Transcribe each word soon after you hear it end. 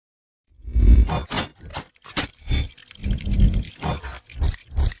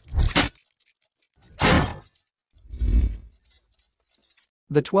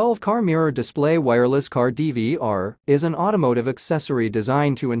The 12-car mirror display wireless Car DVR is an automotive accessory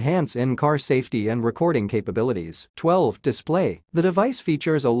designed to enhance in-car safety and recording capabilities. 12 Display. The device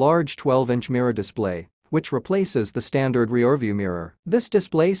features a large 12-inch mirror display, which replaces the standard rearview mirror. This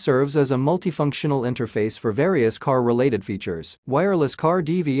display serves as a multifunctional interface for various car-related features. Wireless Car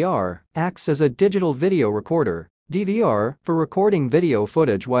DVR acts as a digital video recorder (DVR) for recording video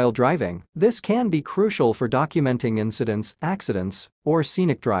footage while driving. This can be crucial for documenting incidents, accidents, or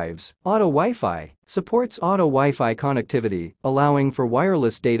scenic drives. Auto Wi-Fi supports auto Wi-Fi connectivity, allowing for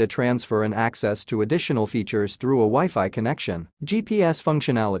wireless data transfer and access to additional features through a Wi-Fi connection. GPS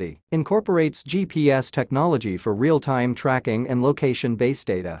functionality incorporates GPS technology for real-time tracking and location-based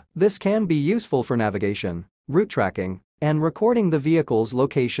data. This can be useful for navigation, route tracking, and recording the vehicle's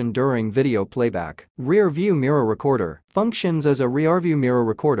location during video playback. Rear view mirror recorder functions as a rearview mirror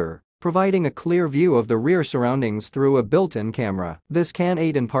recorder, providing a clear view of the rear surroundings through a built-in camera. This can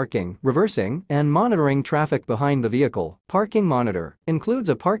aid in parking, reversing, and monitoring traffic behind the vehicle. Parking monitor includes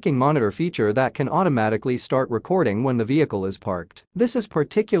a parking monitor feature that can automatically start recording when the vehicle is parked. This is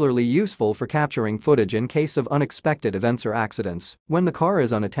particularly useful for capturing footage in case of unexpected events or accidents when the car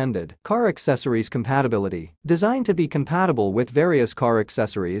is unattended. Car accessories compatibility designed to be compatible with various car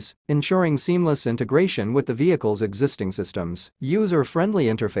accessories, ensuring seamless integration with the vehicle's existing systems. User-friendly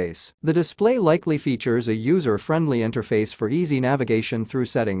interface. The display likely features a user-friendly interface for easy navigation through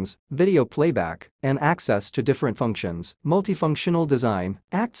settings, video playback, and access to different functions. Multifunctional design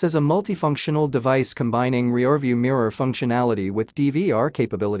acts as a multifunctional device combining rearview mirror functionality with DVR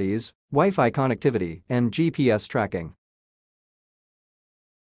capabilities, Wi-Fi connectivity, and GPS tracking.